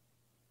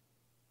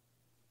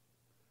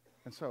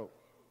 And so,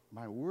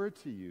 my word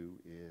to you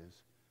is,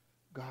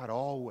 God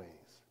always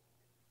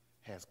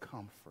has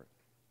comfort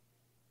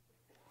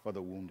for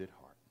the wounded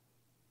heart.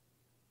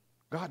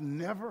 God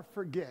never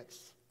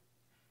forgets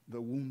the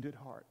wounded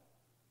heart.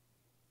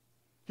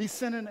 He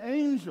sent an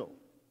angel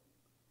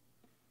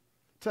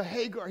to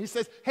Hagar. He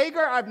says,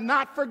 Hagar, I've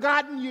not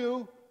forgotten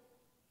you.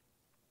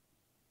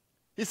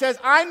 He says,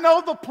 I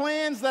know the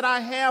plans that I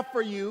have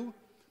for you.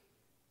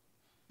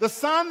 The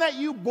son that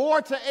you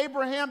bore to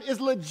Abraham is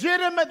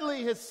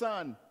legitimately his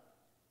son.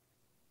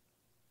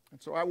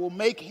 And so I will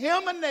make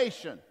him a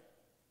nation.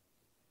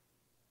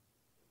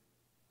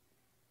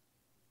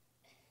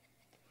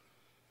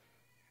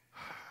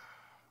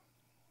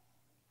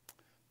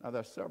 Now, there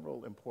are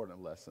several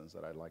important lessons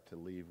that I'd like to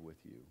leave with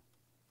you.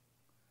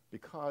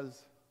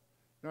 Because,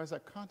 as I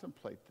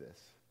contemplate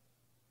this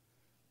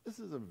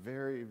is a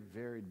very,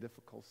 very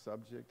difficult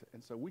subject.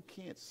 And so we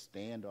can't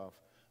stand off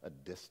a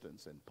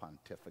distance and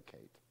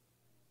pontificate.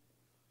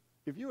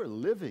 If you are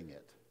living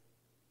it,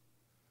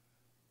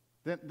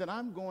 then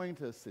I'm going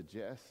to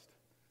suggest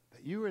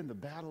that you are in the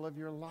battle of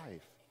your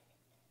life.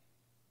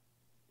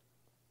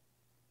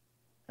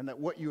 And that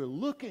what you're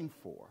looking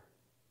for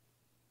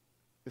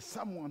is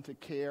someone to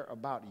care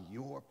about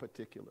your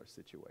particular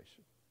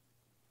situation.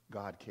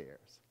 God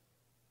cares.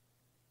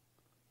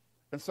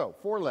 And so,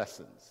 4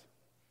 lessons.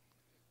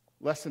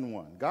 Lesson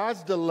 1,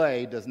 God's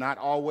delay does not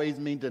always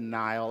mean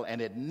denial,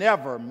 and it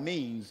never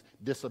means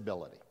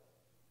disability.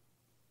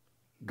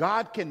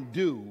 God can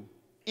do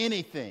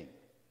anything.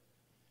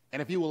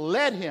 And if you will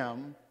let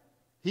him,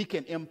 he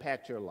can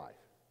impact your life.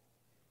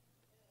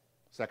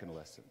 Second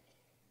lesson.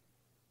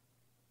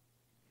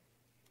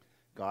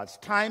 God's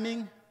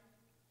timing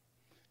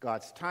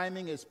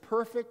is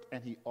perfect,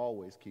 and he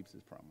always keeps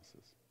his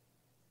promises.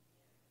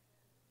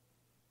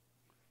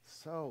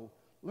 So,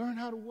 learn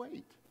how to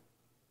wait.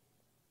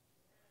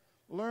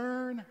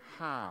 Learn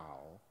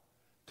how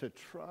to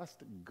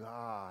trust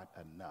God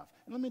enough.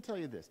 And let me tell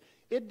you this.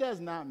 It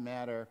does not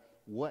matter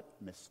what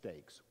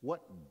mistakes,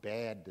 what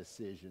bad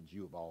decisions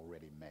you have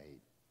already made.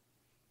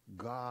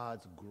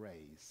 God's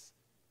grace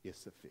is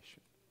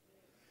sufficient.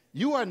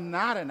 You are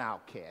not an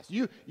outcast.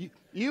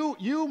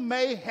 You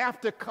may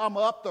have to come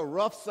up the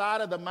rough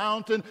side of the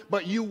mountain,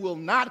 but you will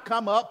not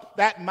come up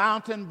that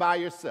mountain by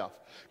yourself.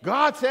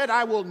 God said,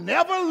 I will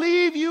never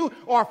leave you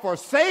or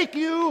forsake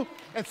you.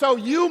 And so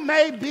you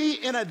may be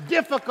in a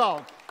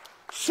difficult,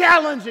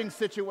 challenging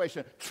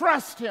situation.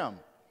 Trust him.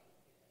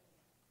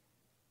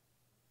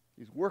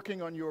 He's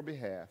working on your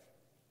behalf.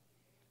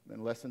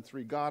 Then lesson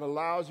 3, God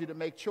allows you to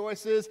make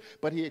choices,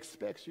 but he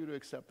expects you to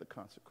accept the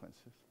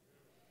consequences.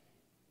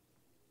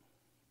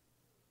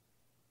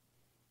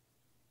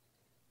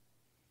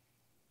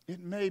 It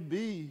may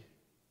be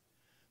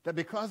that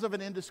because of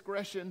an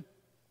indiscretion,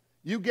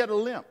 you get a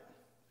limp.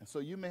 And so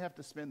you may have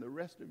to spend the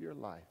rest of your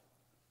life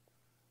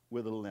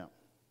with a limp.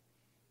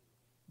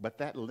 But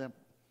that limp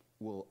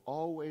will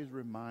always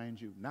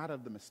remind you not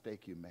of the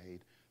mistake you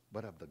made,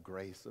 but of the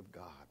grace of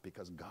God,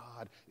 because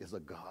God is a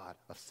God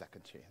of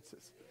second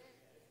chances.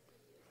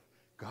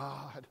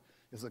 God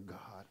is a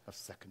God of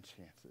second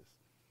chances.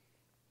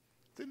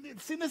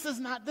 See, this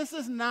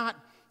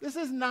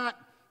is not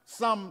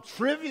some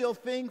trivial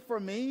thing for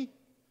me.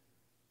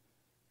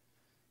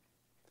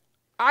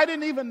 I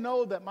didn't even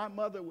know that my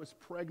mother was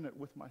pregnant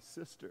with my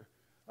sister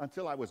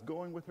until I was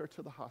going with her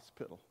to the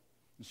hospital.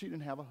 And she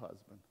didn't have a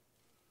husband.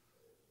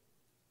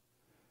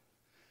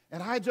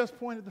 And I just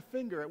pointed the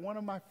finger at one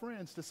of my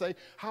friends to say,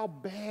 how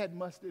bad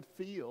must it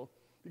feel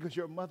because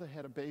your mother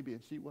had a baby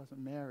and she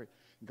wasn't married?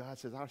 And God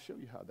says, I'll show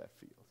you how that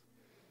feels.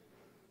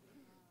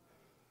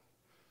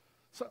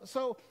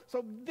 So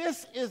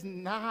this is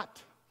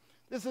not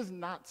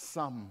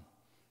some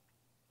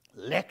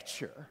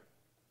lecture.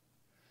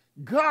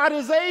 God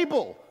is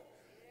able.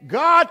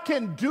 God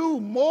can do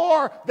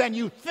more than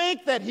you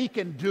think that he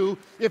can do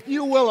if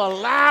you will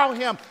allow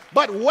him.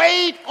 But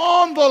wait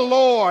on the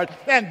Lord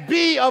and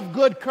be of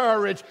good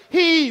courage.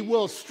 He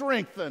will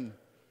strengthen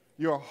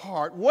your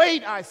heart.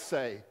 Wait, I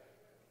say,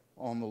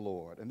 on the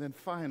Lord. And then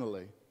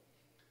finally,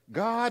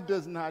 God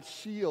does not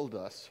shield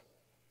us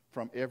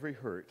from every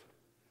hurt,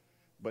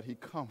 but he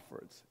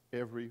comforts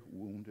every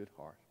wounded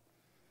heart.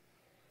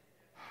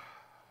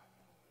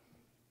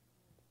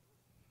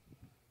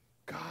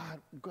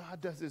 God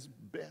does his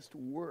best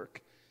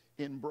work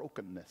in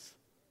brokenness.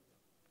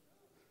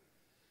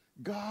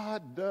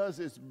 God does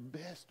his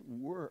best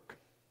work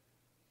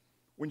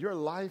when your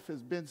life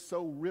has been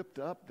so ripped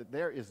up that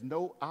there is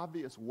no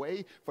obvious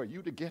way for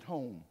you to get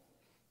home.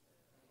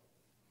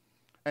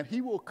 And he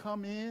will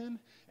come in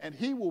and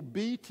he will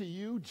be to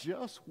you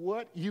just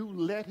what you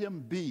let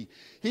him be.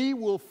 He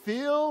will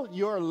fill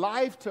your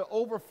life to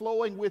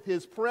overflowing with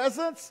his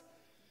presence.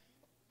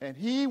 And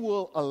he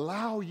will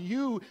allow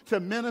you to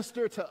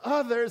minister to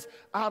others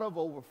out of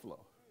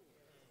overflow.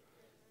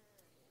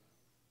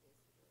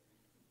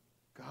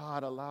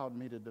 God allowed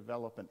me to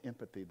develop an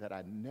empathy that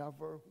I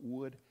never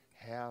would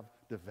have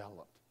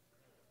developed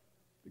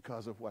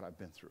because of what I've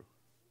been through.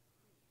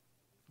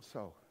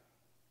 So,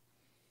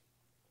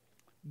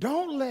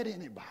 don't let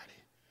anybody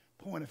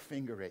point a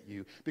finger at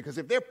you, because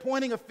if they're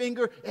pointing a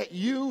finger at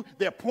you,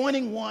 they're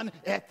pointing one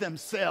at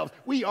themselves.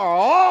 We are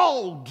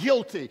all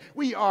guilty.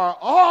 We are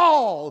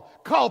all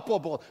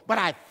culpable. But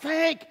I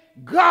thank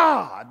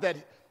God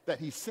that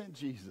he sent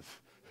Jesus.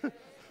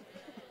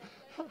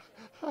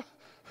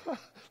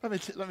 Let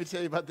me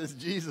tell you about this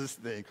Jesus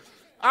thing.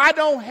 I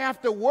don't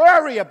have to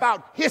worry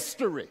about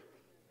history.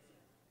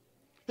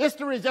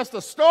 History is just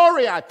a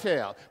story I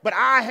tell, but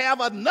I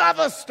have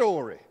another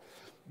story.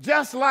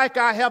 Just like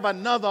I have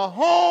another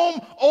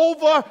home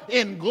over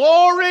in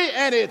glory,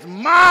 and it's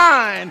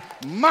mine,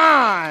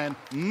 mine,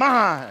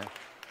 mine.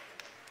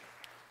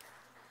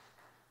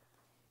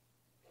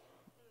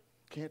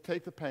 Can't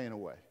take the pain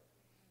away.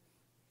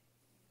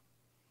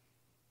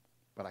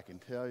 But I can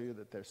tell you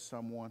that there's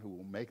someone who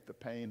will make the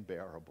pain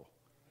bearable.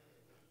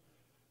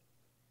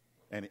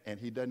 And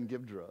he doesn't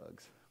give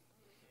drugs.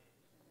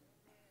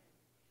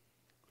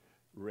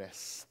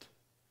 Rest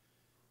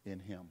in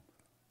him.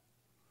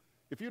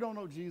 If you don't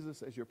know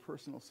Jesus as your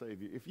personal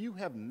Savior, if you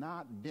have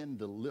not been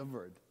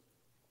delivered,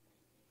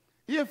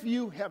 if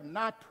you have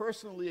not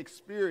personally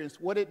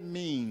experienced what it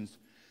means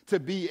to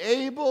be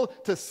able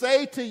to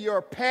say to your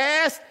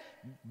past,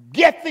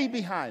 get thee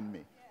behind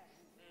me.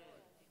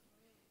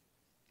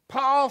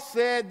 Paul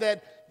said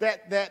that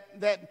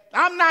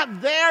I'm not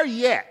there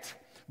yet,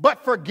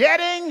 but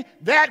forgetting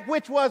that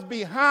which was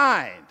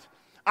behind,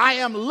 I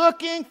am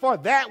looking for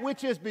that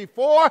which is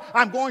before.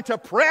 I'm going to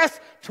press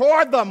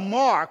toward the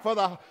mark for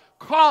the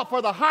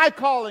high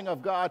calling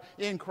of God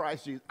in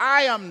Christ Jesus.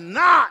 I am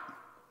not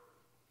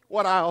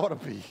what I ought to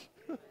be.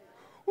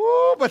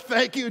 Ooh, but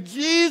thank you,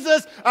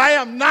 Jesus. I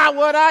am not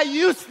what I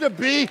used to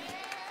be.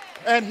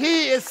 And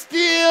he is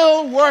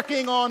still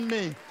working on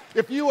me.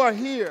 If you are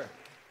here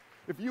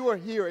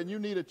and you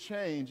need a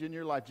change in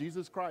your life,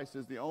 Jesus Christ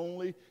is the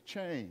only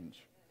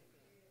change.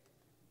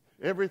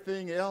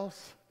 Everything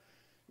else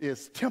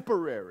is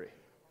temporary.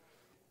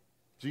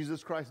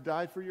 Jesus Christ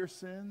died for your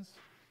sins.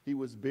 He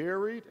was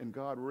buried, and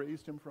God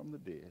raised him from the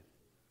dead.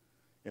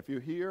 If you're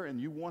here and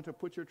you want to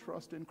put your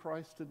trust in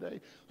Christ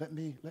today, let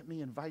me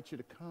invite you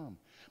to come.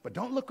 But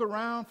don't look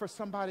around for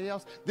somebody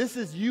else. This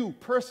is you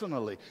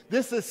personally.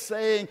 This is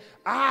saying,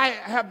 I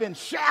have been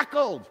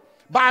shackled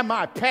by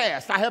my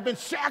past. I have been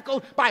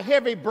shackled by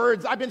heavy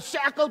burdens. I've been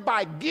shackled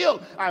by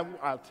guilt.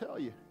 I'll tell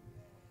you.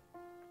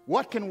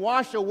 What can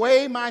wash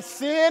away my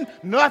sin?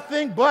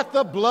 Nothing but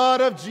the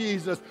blood of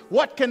Jesus.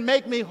 What can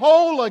make me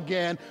whole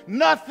again?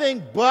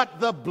 Nothing but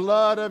the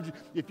blood of Jesus.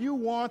 If you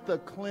want the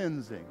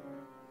cleansing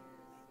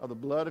of the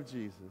blood of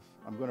Jesus,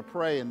 I'm going to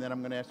pray, and then I'm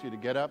going to ask you to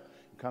get up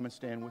and come and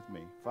stand with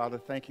me. Father,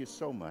 thank you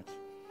so much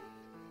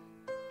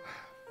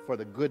for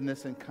the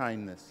goodness and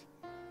kindness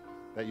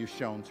that you've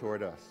shown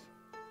toward us.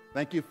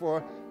 Thank you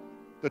for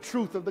the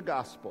truth of the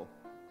gospel.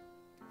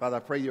 Father,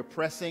 I pray you're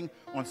pressing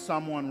on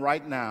someone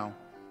right now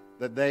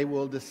that they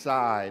will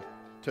decide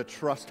to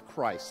trust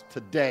Christ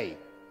today.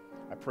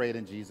 I pray it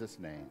in Jesus'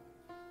 name.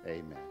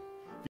 Amen.